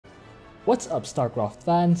What's up, Starcraft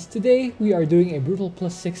fans? Today we are doing a Brutal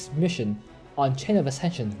 +6 mission on Chain of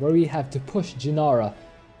Ascension where we have to push Jinara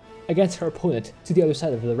against her opponent to the other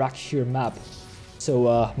side of the Rak'Shir map.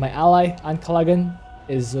 So my ally, Ankalagan,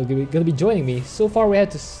 is going to be joining me. So far we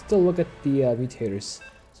had to still look at the mutators.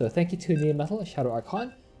 So thank you to Neil Metal and Shadow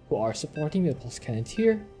Archon who are supporting me with plus cannon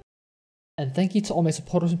tier. And thank you to all my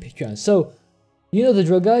supporters on Patreon. So, you know the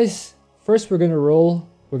drill, guys. First we're going to roll.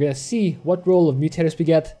 We're going to see what roll of mutators we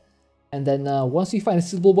get. And then once we find a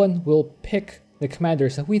suitable one, we'll pick the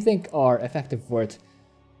commanders that we think are effective for it.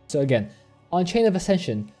 So again, on Chain of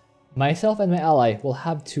Ascension, myself and my ally will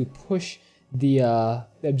have to push the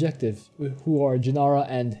objective, who are Jinara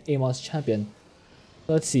and Amon's champion.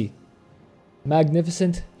 So let's see.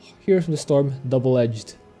 Mag-Nificent, Heroes from the Storm,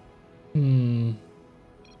 double-edged.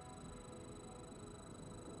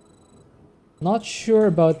 Not sure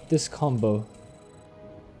about this combo.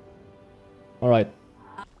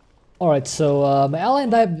 Alright, so my ally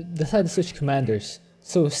and I have decided to switch commanders.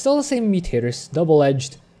 So still the same mutators,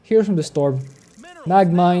 double-edged, Heroes from the Storm,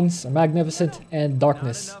 Mag-Mines, Mag-Nificent, and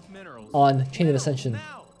Darkness on Chain of Ascension.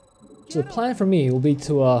 So the plan for me will be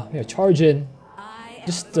to charge in,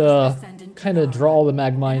 just kind of draw all the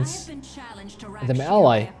Mag-Mines, and then my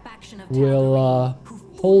ally will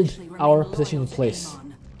hold our position in place.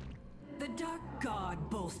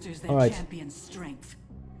 Alright.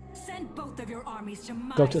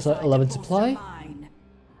 Go up to 11 supply.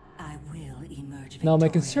 Now my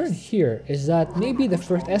concern here is that maybe the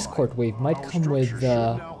first escort wave might come with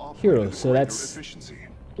heroes, so that's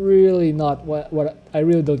really not what I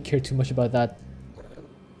really don't care too much about that.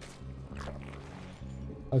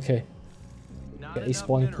 Okay, got a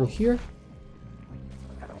spawning pool here,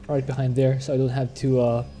 right behind there, so I don't have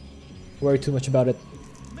to worry too much about it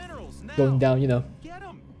going down, you know.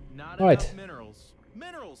 Alright.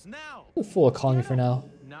 Full economy for now.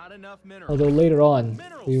 Although later on,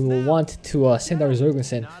 we will want to send our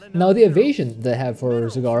Zerglings in. Now the evasion that I have for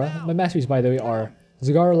Zagara, my masteries by the way are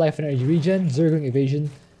Zagara Life and Energy Regen, Zergling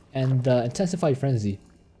Evasion, and Intensified Frenzy.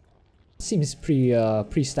 Seems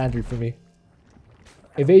pretty standard for me.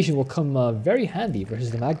 Evasion will come very handy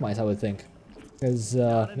versus the Mag-Mines, I would think. Because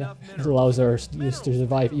yeah, it allows our units to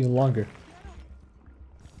survive even longer.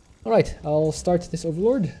 Alright, I'll start this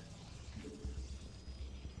Overlord.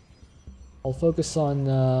 I'll focus on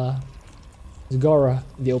Zagara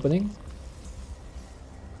in the opening.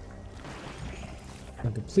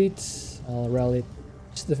 And complete. I'll rally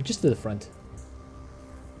just to the front.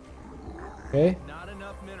 Okay. Not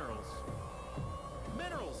enough minerals.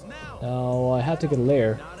 Minerals now. Now I have to get a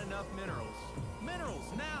lair. Not enough minerals.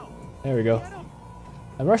 Minerals now. There we go.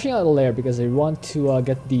 I'm rushing out a lair because I want to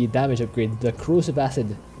get the damage upgrade, the corrosive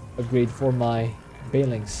acid upgrade for my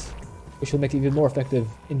Banelings, which will make it even more effective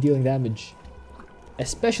in dealing damage,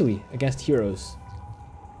 especially against heroes.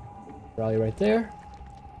 Rally right there.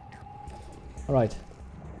 Alright.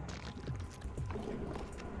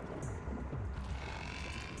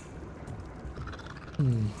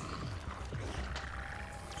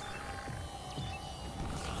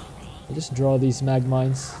 I'll just draw these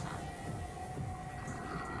Mag-Mines.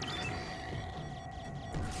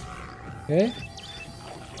 Okay.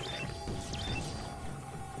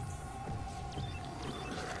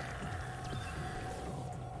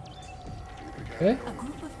 Okay. A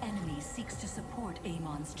group of enemies seeks to support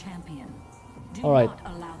Amon's champion. All right.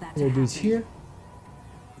 Not allow that There are to dudes happen. here.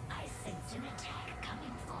 I sense an attack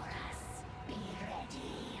coming for us. Be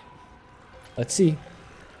ready. Let's see.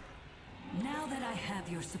 Now that I have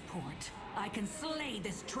your support, I can slay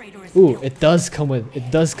this traitorous Ooh, guild. it does come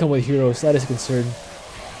with heroes. That is a concern.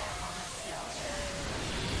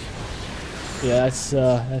 Yeah,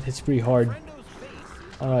 that hits pretty hard.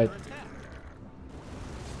 All right.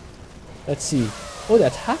 Let's see. Oh, the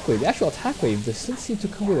attack wave, the actual attack wave doesn't seem to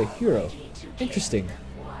come with a hero. Interesting.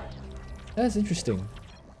 That's interesting.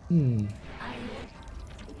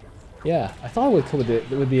 Yeah, I thought it would come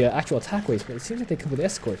with the actual attack waves, but it seems like they come with the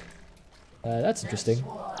escort. That's interesting.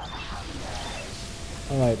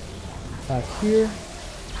 Alright. Attack here.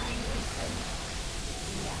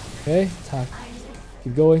 Okay, attack.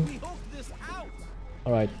 Keep going.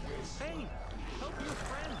 Alright.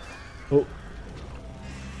 Oh.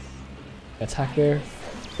 Attack there.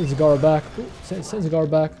 Send Zagara back. Ooh, send Zagara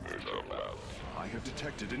back. I have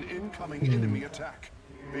detected an incoming enemy attack.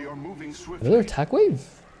 They are moving swiftly. Another attack wave?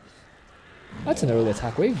 That's an early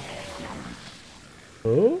attack wave.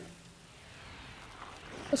 Oh?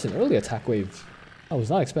 That's an early attack wave. I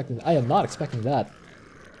am not expecting that.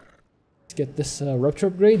 Let's get this Rupture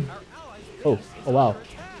upgrade. Oh wow.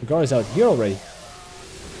 Zagara's out here already.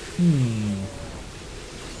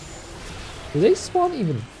 Do they spawn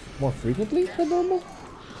even more frequently than normal.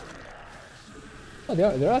 Oh,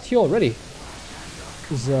 they're out here already.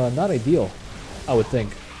 This is not ideal, I would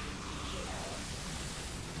think.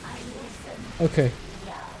 Okay.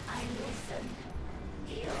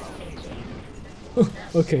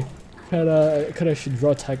 Okay. Kinda should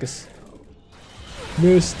draw Tychus.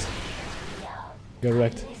 Missed. Got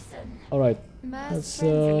wrecked. Alright. Let's try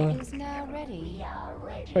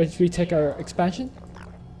to retake our expansion.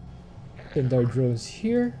 Send our drones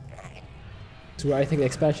here. To where I think the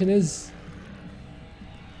expansion is.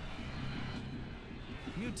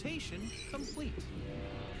 Mutation complete.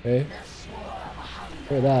 Okay.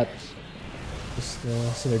 For that. Just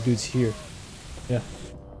send our dudes here. Yeah.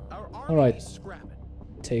 Alright.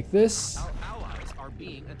 Take this. Our allies are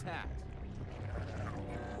being attacked.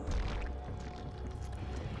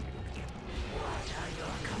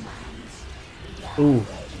 Ooh.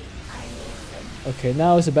 Okay,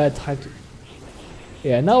 now is a bad time to...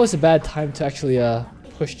 Yeah, now is a bad time to actually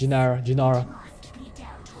push Jinara.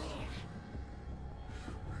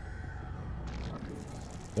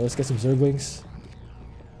 Let's get some Zerglings.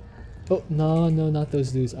 Oh, no, not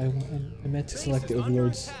those dudes. I meant to select the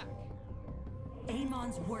overlords.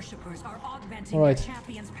 Amon's worshippers are augmenting All right. their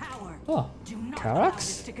champion's power. Oh, Do not allow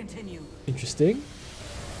this Karax? to continue. Interesting.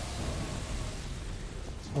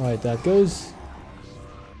 Alright, that goes.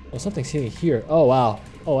 Oh, something's hitting here. Oh, wow.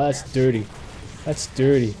 Oh, that's dirty. That's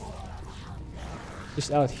dirty.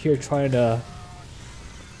 Just out here trying to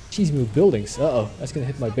cheese move buildings. Uh-oh, that's gonna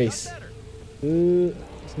hit my base.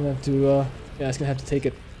 It's gonna have to, yeah, it's gonna have to take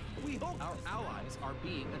it. We hope our allies are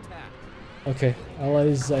being attacked. Okay,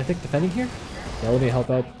 allies, I think, defending here? Yeah, let me help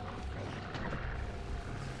out.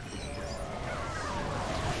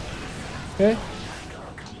 Okay.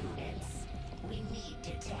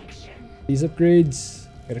 These upgrades.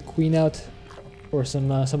 Got a queen out for some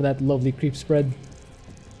of that lovely creep spread.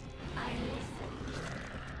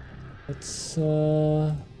 Let's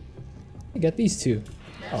get these two.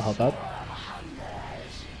 I'll help out.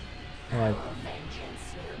 Alright.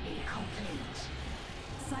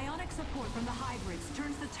 Psionic support from the hybrids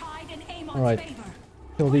turns the tide in Amon's Alright. favor.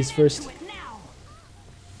 Kill these first. Do it now.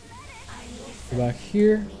 Go back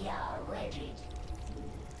here.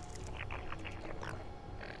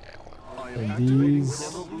 I And am activating these.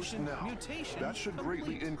 thermal boost now. Mutation That should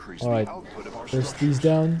greatly complete. increase Alright. the output of our First structures. these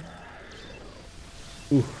down.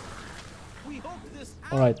 Ooh. We hope this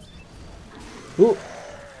Alright. Ooh.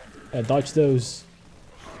 Yeah, dodge those.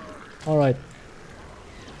 Alright.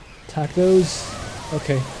 Attack those.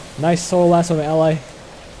 Okay. Nice soul last on my ally.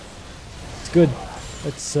 It's good.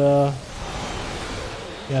 Let's yeah,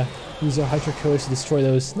 use our Hydra killers to destroy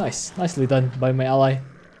those. Nice. Nicely done by my ally.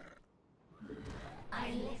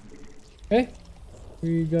 Okay.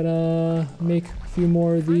 We're gonna make a few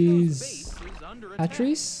more of these base is under attack.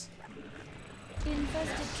 hatcheries.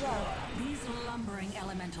 Infested drug. These lumbering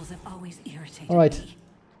elementals have always irritated Alright. me.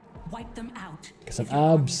 Wipe them out. Get some if your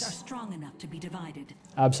armies abs. are strong enough to be divided.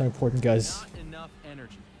 Abs are important, guys. Not enough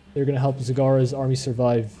energy. They're gonna help Zagara's army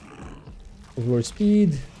survive. Overlord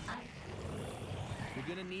speed. You're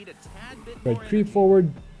gonna need a tad bit Try more to creep forward.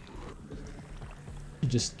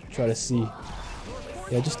 Just try to see.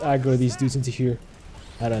 Yeah, just aggro these dudes into here.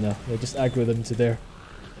 I don't know. Yeah, just aggro them into there.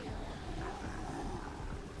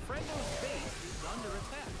 Frendo's base is under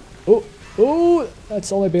attack. Oh! Oh!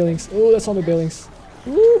 That's all my bailings. Oh, that's all my bailings.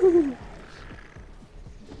 Woohoo!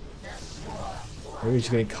 We're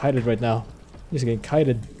just getting kited right now. We're just getting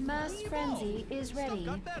kited. Mass frenzy is ready.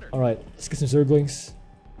 Got better. Alright, let's get some Zerglings.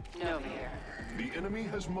 The enemy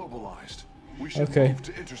has mobilized. We should Okay. move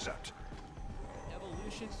to intercept.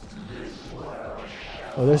 Evolution.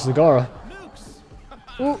 Oh, there's Zagara. Nukes.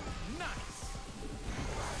 Ooh. Nice.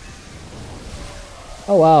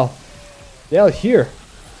 Oh, wow. They're out here.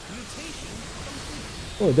 Mutation.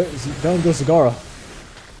 Oh, there's, down goes Zagara.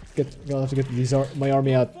 Gonna have to get these my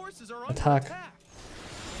army out. Forces are under Attack. attack.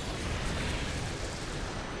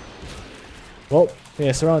 Well,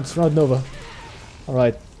 yeah, surround Nova.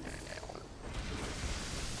 Alright.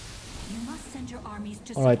 You must send your armies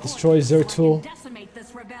to Alright, support destroy me so I can Zertul. decimate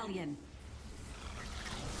this rebellion.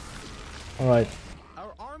 Alright.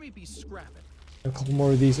 Our army be scrapping. A couple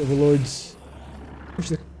more of these overlords.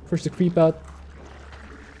 Push the creep out.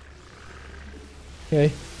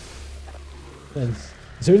 Okay. And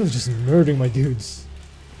Zertul's just murdering my dudes.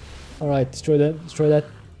 Alright, destroy that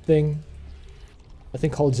thing. A thing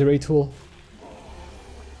called Zeratul.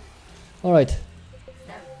 Alright.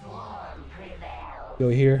 Go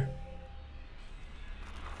here.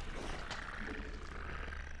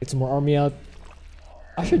 Get some more army out.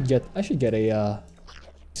 I should get a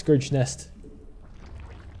Scourge Nest.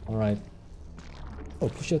 Alright. Oh,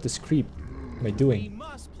 push out this creep. What am I We doing?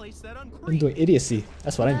 must place that on I'm creep. doing idiocy.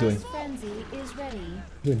 That's what I'm doing. Mass frenzy is ready.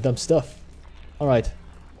 Doing dumb stuff. Alright.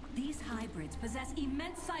 These hybrids possess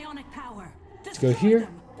immense psionic power. Let's go here.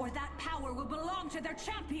 them, or that power will belong to their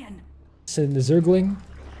champion. Send in the Zergling.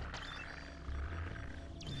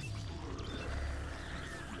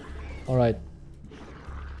 Alright.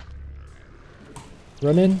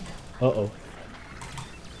 Run in. Uh-oh.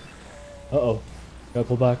 Uh-oh. Gotta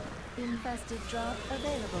pull back. Infested drop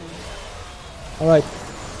available. Alright.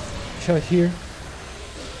 Shot here.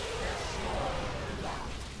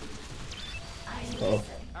 Uh-oh.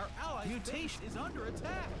 Our ally mutation is under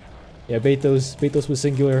attack. Yeah, bait those with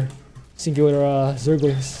singular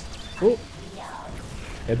Zerglings. Oh.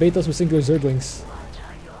 Yeah, bait those with singular Zerglings.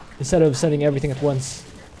 Instead of sending everything at once.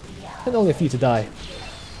 And only a few to die.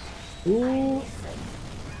 Ooh.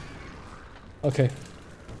 Okay.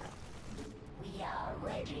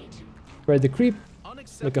 Spread the creep.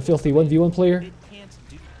 Like a filthy 1v1 player. It can't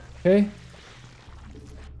do. Okay.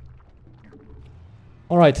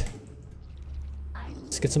 Alright.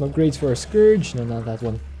 Let's get some upgrades for our Scourge. No, not that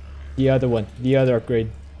one. The other one. The other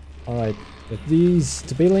upgrade. Alright. With these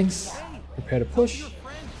to Bailings. Prepare to push.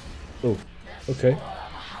 Oh. Okay.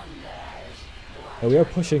 Yeah, we are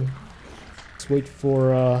pushing. Let's wait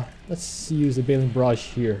for, let's use the Bailing Barrage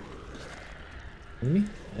here. Enemy?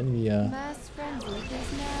 Enemy, Mass frenzy is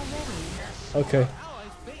now ready. okay.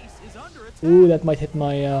 Allies' base is under attack. Ooh, that might hit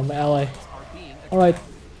my, my ally. Are being Alright.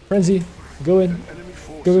 Frenzy. Go in. Enemy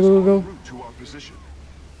forces Go, go, go, en go. route to our position.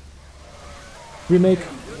 Remake.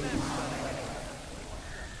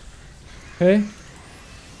 Okay. You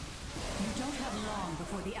don't have long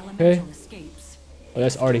before the elemental escapes. Oh,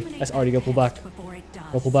 that's Artie. That's Artie. Go pull back. Before it does.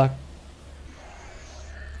 Go pull back.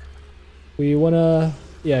 We wanna,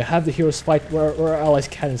 yeah, have the heroes fight where our allies'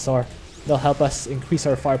 cannons are. They'll help us increase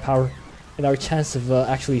our firepower and our chance of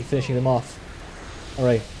actually finishing them off.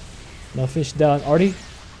 Alright. Now finish down Artie.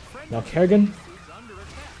 Now Kerrigan.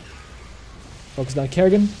 Focus down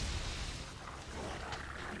Kerrigan.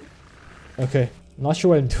 Okay. I'm not sure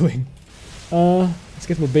what I'm doing. Let's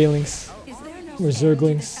get more Bailings. Is there no More end to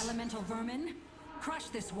Zerglings. this elemental vermin? Crush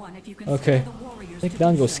this one if you can Okay. spare the warriors I think to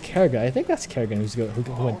down do goes so. Kerrigan. I think that's Kerrigan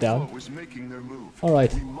who went down. Foe is making their move.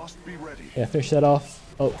 Alright. We must be ready. Yeah, finish that off.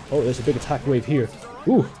 Oh, there's a big attack wave here.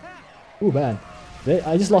 Ooh. Ooh, man.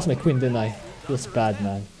 I just lost my queen, didn't I? Feels bad,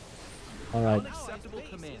 man. Alright. Unacceptable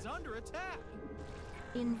command is under attack.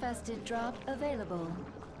 Infested drop available.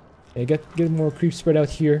 Yeah, get more creep spread out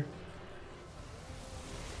here.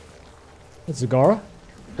 That's Zagara?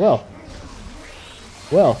 Well,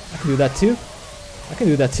 I can do that too. I can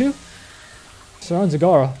do that too. Surround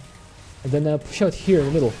Zagara. And then push out here in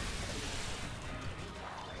the middle.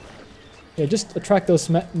 Yeah, just attract those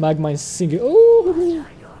Mag-Mines singular. Ooh! An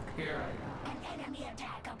enemy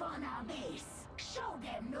attack upon our base. Show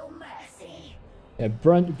them no mercy. Yeah,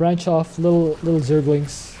 branch off little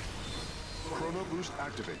Zerglings. Chrono boost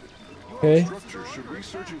activated. Okay. Structure should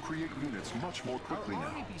research and create units much more quickly now.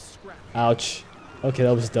 Army be scrapped. Ouch. Okay,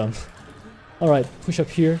 that was dumb. Alright, push up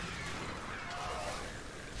here.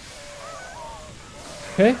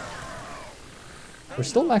 Okay. We're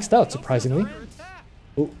still maxed out, surprisingly. Under attack.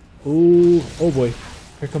 Oh boy.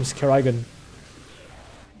 Here comes Kerrigan.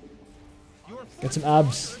 Your Get some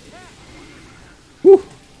abs. Woo!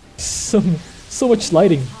 So much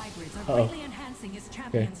lighting. Hybrids are greatly enhancing his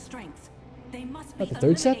champion's strength. They must be Not the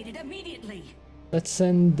third set? eliminated immediately. Let's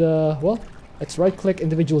send, well, let's right click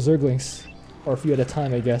individual Zerglings. Or a few at a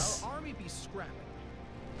time, I guess. army be scrapped.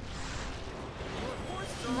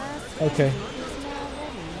 Mass Okay. frenzy is now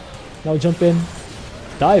ready. Now jump in.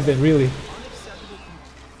 Dive in, really. Unacceptable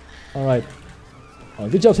command. Alright. Oh,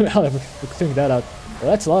 good job to me, Alan, for clearing that out.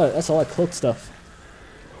 Well, that's a lot of cloak stuff.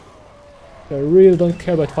 I really don't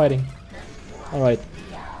care about fighting. Alright.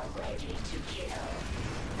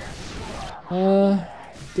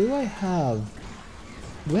 Do I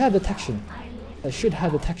have detection? I should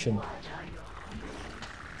have detection.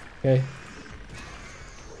 Okay.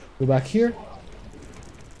 Go back here.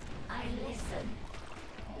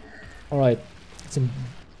 Alright. Some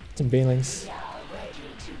banelings.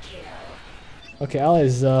 Okay, Ally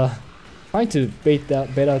is trying to bait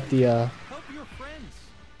out the Help your friends.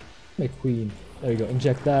 my queen. There we go.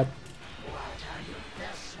 Inject that.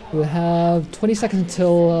 We have 20 seconds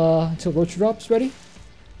until roach drops ready.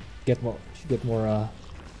 Should get more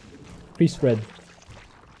creep spread.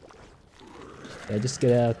 Yeah, just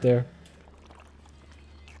get it out there.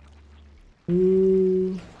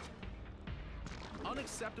 Ooh.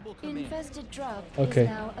 Unacceptable command. Infested drop Okay. is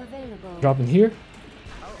now available. Drop in here.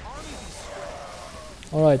 Our army be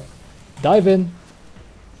scrapped. Alright. Dive in.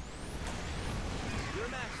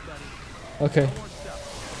 Okay.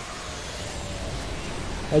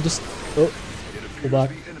 I just... Oh, It go appears back.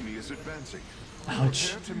 the enemy is advancing.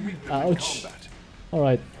 Ouch. Prepare to meet them in Ouch. combat.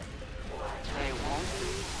 Alright. An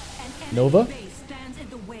enemy Nova? base stands in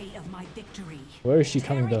the way of my victory. Where is she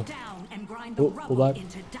coming Tear though? it down and grind the Oh, pull rubble back.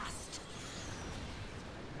 into dust.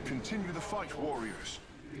 Continue the fight, warriors.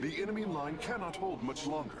 The enemy line cannot hold much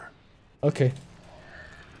longer. Okay.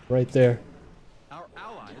 Right there. Our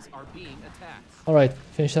allies are being attacked. Alright,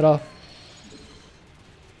 finish that off.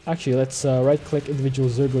 Actually, let's right click individual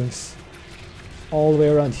Zerglings all the way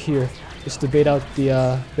around here, just to bait out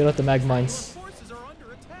the mag mines. Forces are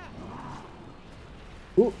under attack.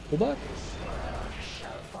 Ooh, pull back.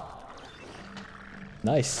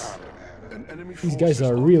 Nice. An enemy These force guys is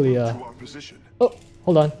are en really route to our position. Oh,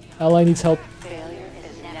 hold on. Ally needs help.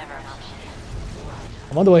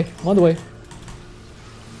 I'm on the way. I'm on the way.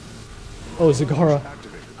 Oh, Zagara.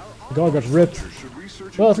 Activated. Zagara got ripped. Should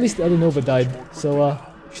research Well, at least the other Nova died, so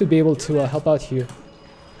should be able to help out here.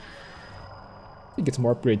 I think get some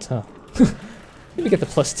more upgrades, huh? Maybe get the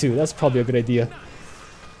 +2. That's probably a good idea.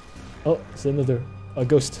 Oh, it's another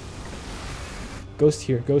ghost. Ghost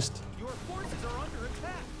here, ghost. Your forces are under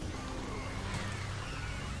attack.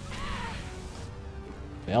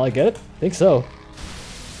 Yeah, I get it. Think so.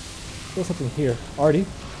 Still something here. Artie.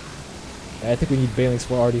 Yeah, I think we need Balings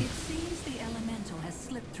for Artie. It seems the elemental has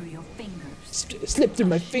slipped through your fingers. Slip through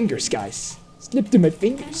my fingers, guys. Slip through my Enemy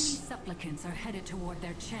fingers. supplicants are headed toward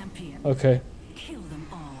their champion. Okay. Kill them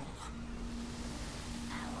all.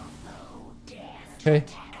 Okay.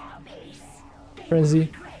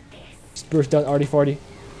 Frenzy. Just burst down Artie Farty.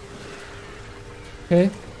 Okay.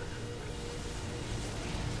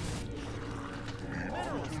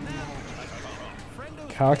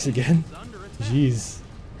 Carx again. Jeez.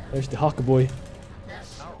 There's the Hawker boy. Our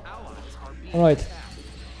allies are being Alright. attacked.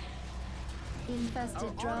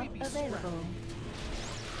 Infested drop available.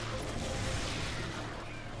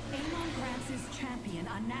 Amon grants his champion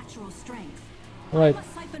unnatural strength. Alright. I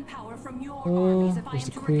must siphon power from your armies if I am Where's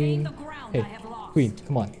the to regain queen? the ground Hey, I have lost. queen,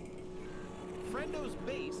 come on. Friendo's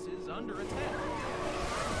base is under attack.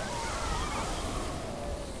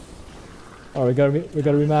 Alright, we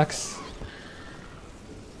gotta remax.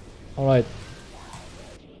 Alright.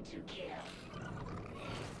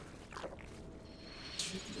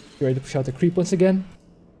 You ready to push out the creep once again?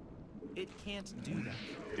 It can't do that.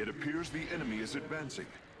 It appears the enemy is advancing.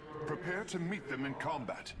 Prepare to meet them in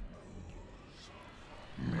combat.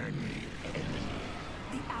 The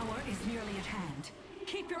hour is nearly at hand.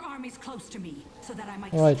 Keep your armies close to me, so that I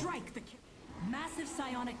might All right. strike the... Massive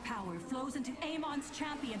psionic power flows into Amon's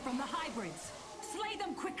champion from the hybrids. Slay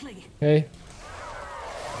them quickly! Okay.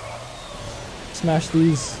 Smash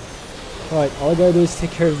these. Alright, all I gotta do is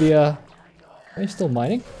take care of the, Are you still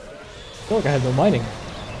mining? I feel like I had no mining.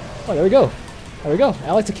 Oh, there we go. There we go.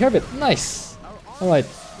 Alex took care of it. Nice. Alright.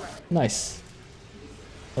 Nice.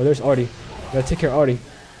 Oh, there's Artie. Gotta take care of Artie.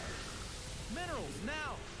 Minerals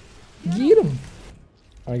now. Get him!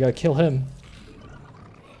 Alright, gotta kill him.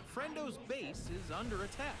 Friendo's base is under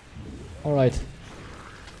attack. Alright.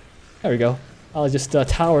 There we go. I just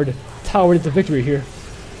towered into victory here.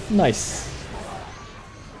 Nice.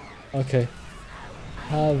 Okay.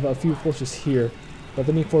 Have a few forces here, but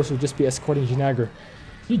the main force will just be escorting Jinagar.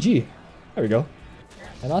 GG. There we go.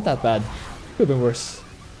 And not that bad. Could have been worse.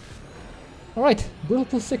 Alright, Brutal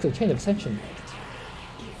 +6 of Chain of Ascension.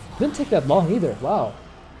 Didn't take that long either. Wow.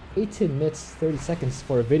 18 minutes, 30 seconds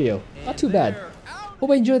for a video. Not too bad.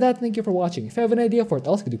 Hope I enjoyed that. Thank you for watching. If you have an idea for what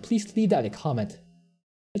else I could do, please leave that in a comment.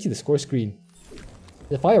 Let's see the score screen.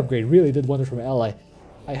 The fire upgrade really did wonders for my ally.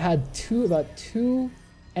 I had about two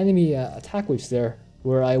enemy attack waves there,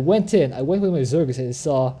 where I went with my Zergus and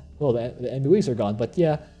saw, well, the enemy waves are gone, but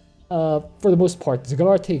yeah, for the most part,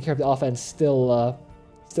 Zagara taking care of the offense still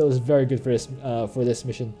is very good for this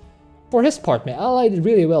mission. For his part, my ally did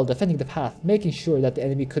really well defending the path, making sure that the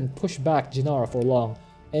enemy couldn't push back Jinara for long,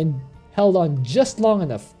 and held on just long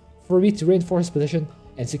enough for me to reinforce his position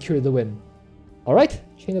and secure the win. Alright,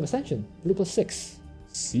 Chain of Ascension, Blue +6.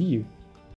 See you.